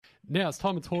now it's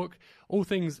time to talk all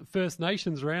things First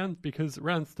Nations round, because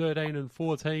rounds 13 and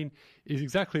 14 is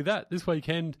exactly that. This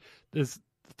weekend, there's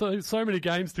so many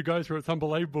games to go through. It's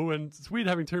unbelievable, and it's weird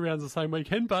having 2 rounds the same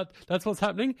weekend, but that's what's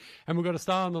happening. And we've got a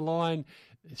star on the line.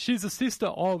 She's a sister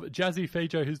of Jazzy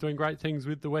Fejo, who's doing great things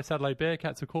with the West Adelaide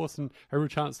Bearcats, of course, and a real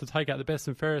chance to take out the best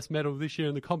and fairest medal this year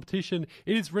in the competition.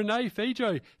 It is Renai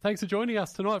Fejo. Thanks for joining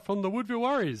us tonight from the Woodville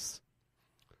Warriors.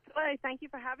 Hello, thank you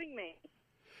for having me.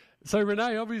 So,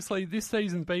 Renai, obviously this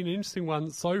season's been an interesting one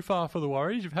so far for the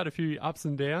Warriors. You've had a few ups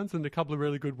and downs and a couple of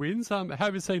really good wins. How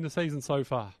have you seen the season so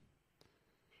far?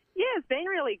 Yeah, it's been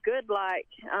really good.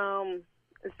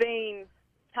 It's been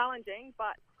challenging,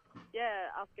 but yeah,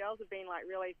 us girls have been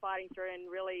really fighting through and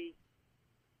really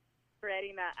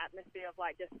creating that atmosphere of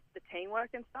just the teamwork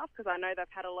and stuff, because I know they've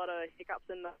had a lot of hiccups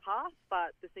in the past,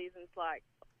 but the season's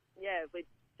we're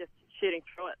just shooting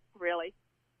through it, really.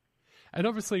 And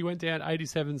obviously you went down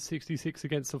 87-66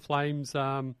 against the Flames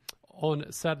on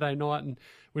Saturday night, and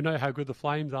we know how good the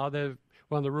Flames are. They're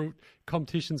one of the real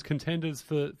competition's contenders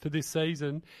for this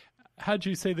season. How do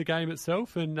you see the game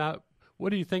itself, and what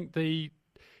do you think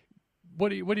what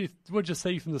do you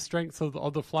see from the strengths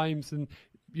of the Flames, and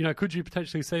could you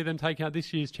potentially see them taking out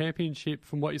this year's championship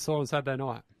from what you saw on Saturday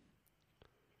night?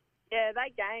 Yeah,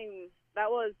 that game,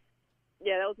 that was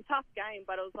a tough game,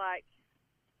 but it was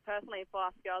personally for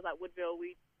us girls at Woodville,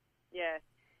 we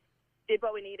did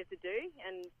what we needed to do,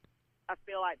 and I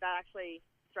feel like that actually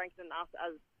strengthened us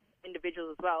as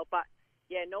individuals as well. But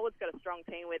yeah, Norwood's got a strong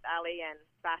team with Ali and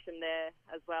Fashion there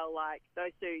as well.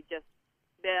 Those two,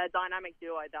 they're a dynamic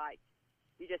duo.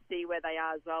 You just see where they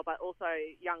are as well. But also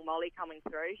young Molly coming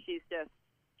through, she's just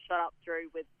shot up through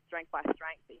with strength by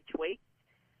strength each week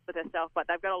with herself. But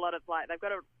they've got they've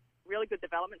got a really good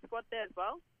development squad there as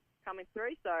well coming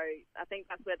through. So I think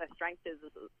that's where their strength is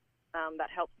that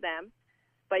helps them.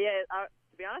 But yeah,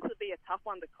 to be honest, it'd be a tough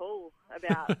one to call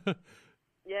about.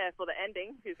 For the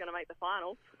ending, who's going to make the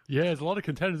finals. Yeah, there's a lot of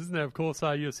contenders, isn't there? Of course,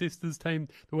 your sister's team,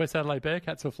 the West Adelaide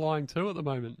Bearcats, are flying too at the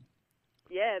moment.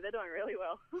 Yeah, they're doing really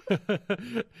well.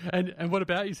 And what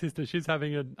about your sister? She's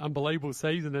having an unbelievable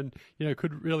season, and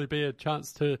could really be a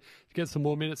chance to get some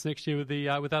more minutes next year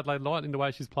with Adelaide Lightning the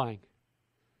way she's playing.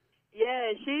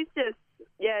 Yeah,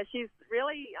 she's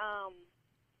really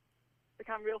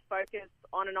become real focused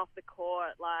on and off the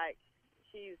court.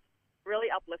 She's really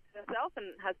uplifted herself and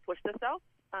has pushed herself.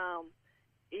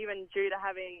 Even due to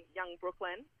having young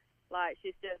Brooklyn,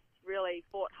 she's just really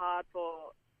fought hard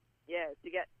to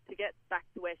get back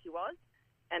to where she was,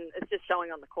 and it's just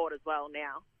showing on the court as well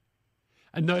now.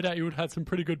 And no doubt you would have had some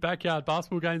pretty good backyard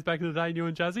basketball games back in the day, you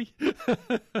and Jazzy.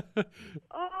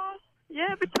 Oh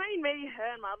yeah, between me,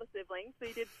 her, and my other siblings,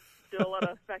 we did do a lot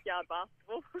of backyard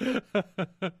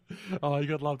basketball. Oh, you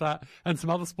gotta love that, and some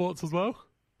other sports as well.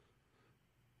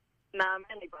 Nah,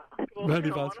 mainly basketball.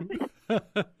 Mainly basketball.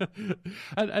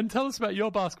 And tell us about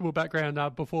your basketball background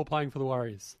before playing for the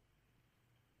Warriors.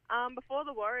 Before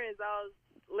the Warriors, I was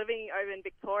living over in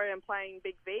Victoria and playing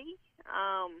Big V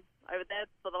over there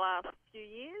for the last few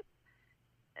years.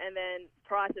 And then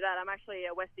prior to that, I'm actually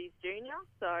a Westies junior.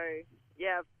 So,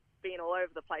 yeah, I've been all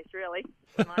over the place, really,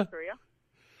 in my career.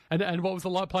 And what was it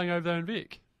like playing over there in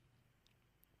Vic?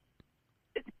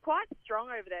 It's quite strong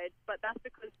over there, but that's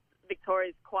because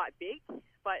Victoria's quite big,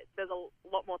 but there's a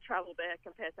lot more travel there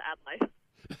compared to Adelaide.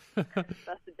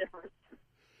 That's the difference.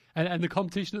 And the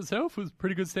competition itself was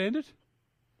pretty good standard?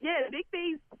 Yeah, the Big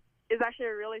B's is actually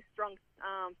a really strong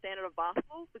standard of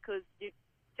basketball, because you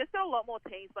just got a lot more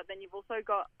teams, but then you've also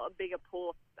got a bigger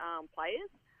pool of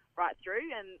players right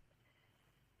through. And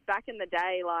back in the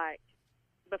day,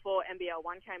 before NBL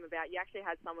 1 came about, you actually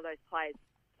had some of those players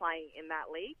playing in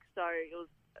that league. So it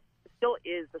still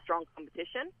is a strong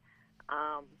competition.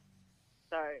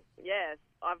 So, yeah,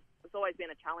 it's always been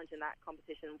a challenge in that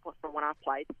competition from when I've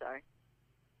played. So.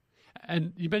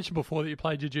 And you mentioned before that you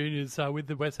played your juniors with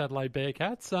the West Adelaide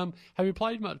Bearcats. Have you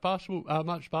played much basketball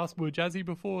with Jazzy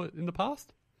before in the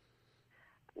past?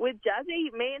 With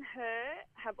Jazzy, me and her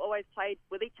have always played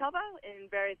with each other in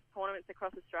various tournaments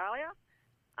across Australia.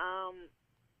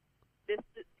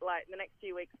 The next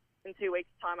few weeks, in 2 weeks'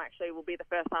 time, actually, will be the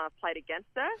first time I've played against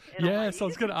her. Yes, I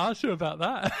was going to ask you about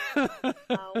that.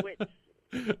 Which,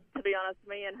 to be honest,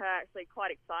 me and her are actually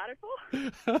quite excited for.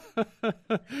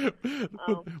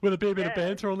 Will it be a bit of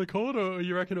banter on the court, or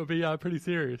you reckon it'll be pretty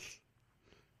serious?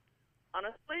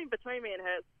 Honestly, between me and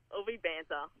her, it'll be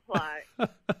banter.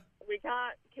 we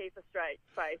can't keep a straight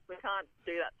face. We can't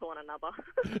do that to one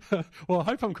another. Well, I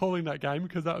hope I'm calling that game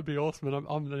because that would be awesome.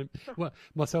 And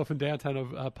myself and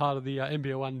Downtown are part of the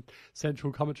NBL One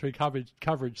Central commentary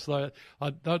coverage. So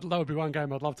that would be one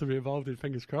game I'd love to be involved in.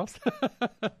 Fingers crossed.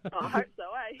 I hope so,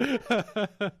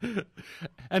 eh?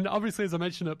 And obviously, as I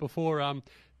mentioned it before,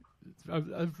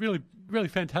 a really, really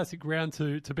fantastic round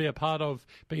to be a part of,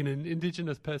 being an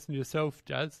Indigenous person yourself,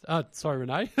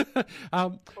 Renai.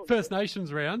 First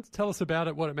Nations round. Tell us about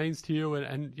it, what it means to you,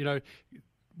 and you know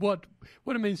what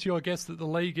it means to you. I guess that the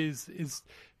league is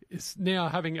now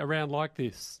having a round like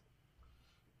this.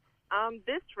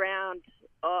 This round,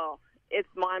 it's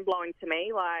mind blowing to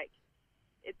me. Like,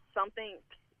 it's something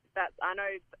that I know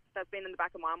that's been in the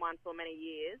back of my mind for many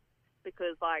years.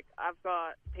 Because, like, I've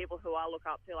got people who I look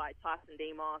up to, like Tyson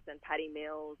Demos and Paddy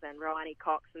Mills and Renai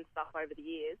Cox and stuff over the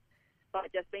years. But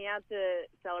just being able to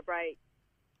celebrate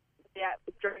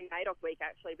during NAIDOC week,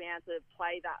 actually, being able to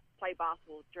play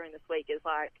basketball during this week is,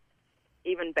 like,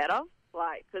 even better.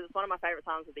 Like, because it's one of my favourite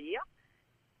times of the year.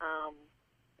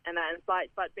 And then it's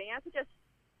like, but being able to just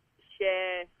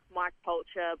share my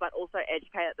culture but also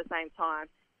educate at the same time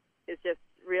is just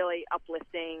really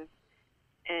uplifting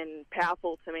and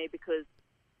powerful to me, because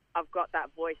I've got that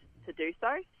voice to do so.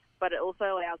 But it also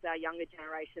allows our younger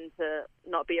generation to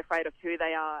not be afraid of who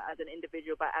they are as an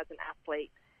individual, but as an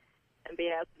athlete, and be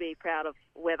able to be proud of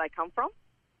where they come from.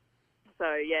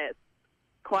 So, yeah, it's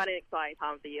quite an exciting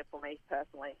time of the year for me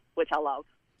personally, which I love.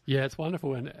 Yeah, it's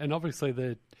wonderful. And obviously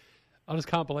I just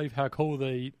can't believe how cool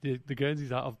the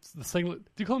Guernseys are. The singlet.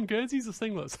 Do you call them Guernseys or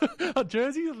singlets?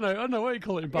 Jerseys? No, I don't know what you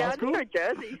call it in basketball. Yeah, I just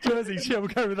go jerseys. Jerseys, yeah, we'll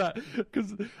go with that.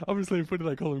 Because obviously in footy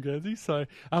they call them Guernseys. So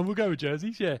we'll go with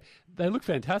jerseys, yeah. They look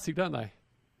fantastic, don't they?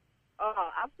 Oh,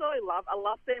 absolutely I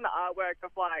love seeing the artwork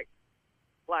of,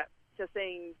 like just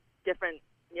seeing different,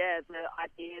 the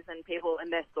ideas and people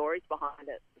and their stories behind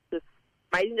it. It's just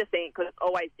amazing to see it, because it's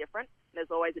always different.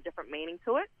 There's always a different meaning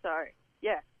to it. So,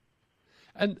 yeah.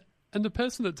 And the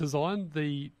person that designed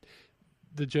the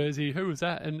jersey, who was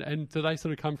that? And do they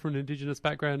sort of come from an Indigenous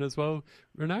background as well,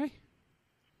 Renai?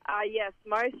 Yes,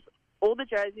 all the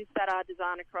jerseys that are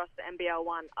designed across the NBL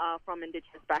One are from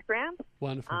Indigenous backgrounds.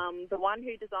 Wonderful. The one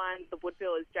who designed the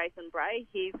Woodville is Jason Bray.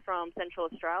 He's from Central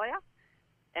Australia.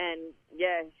 And,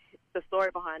 yeah, the story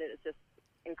behind it is just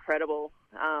incredible.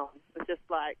 It's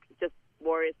just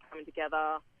warriors coming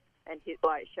together and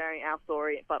sharing our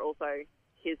story, but also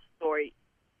his story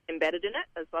embedded in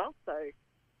it as well. So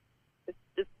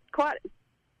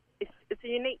it's a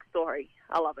unique story.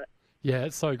 I love it. Yeah,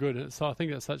 it's so good. So I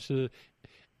think that's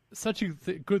such a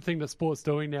good thing that sport's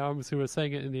doing now. Obviously, we're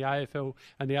seeing it in the AFL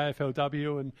and the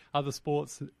AFLW and other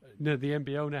sports. You know, the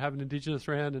NBL now have an Indigenous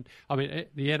round, and I mean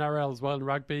the NRL as well, and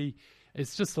rugby.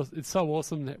 It's so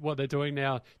awesome what they're doing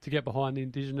now to get behind the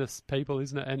Indigenous people,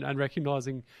 isn't it? And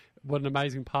recognising what an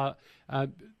amazing part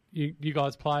you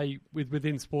guys play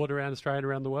within sport around Australia and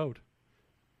around the world.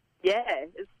 Yeah,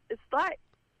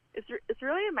 it's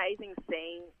really amazing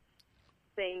seeing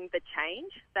the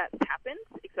change that's happened,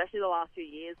 especially the last few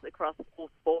years across all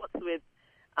sports with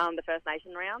the First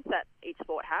Nation rounds that each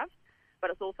sport have.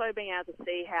 But it's also being able to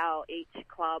see how each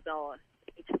club or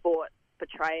each sport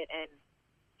portray it and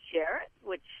share it,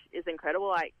 which is incredible.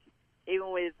 Like,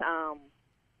 even with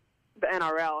the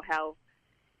NRL, how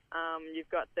you've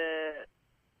got the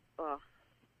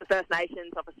First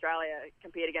Nations of Australia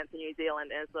compete against New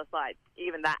Zealand, and it's just like,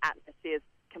 even that atmosphere is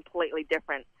completely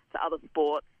different to other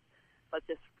sports. But it's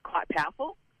just quite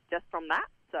powerful just from that.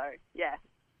 So, yeah.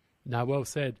 No, well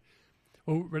said.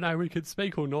 Well, Renai, we could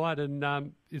speak all night,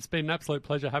 and it's been an absolute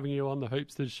pleasure having you on the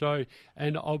Hoopsters show.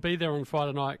 And I'll be there on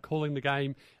Friday night calling the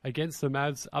game against the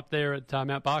Mavs up there at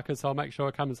Mount Barker, so I'll make sure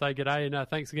I come and say g'day, and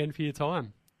thanks again for your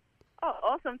time. Oh,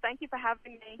 awesome. Thank you for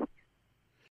having me.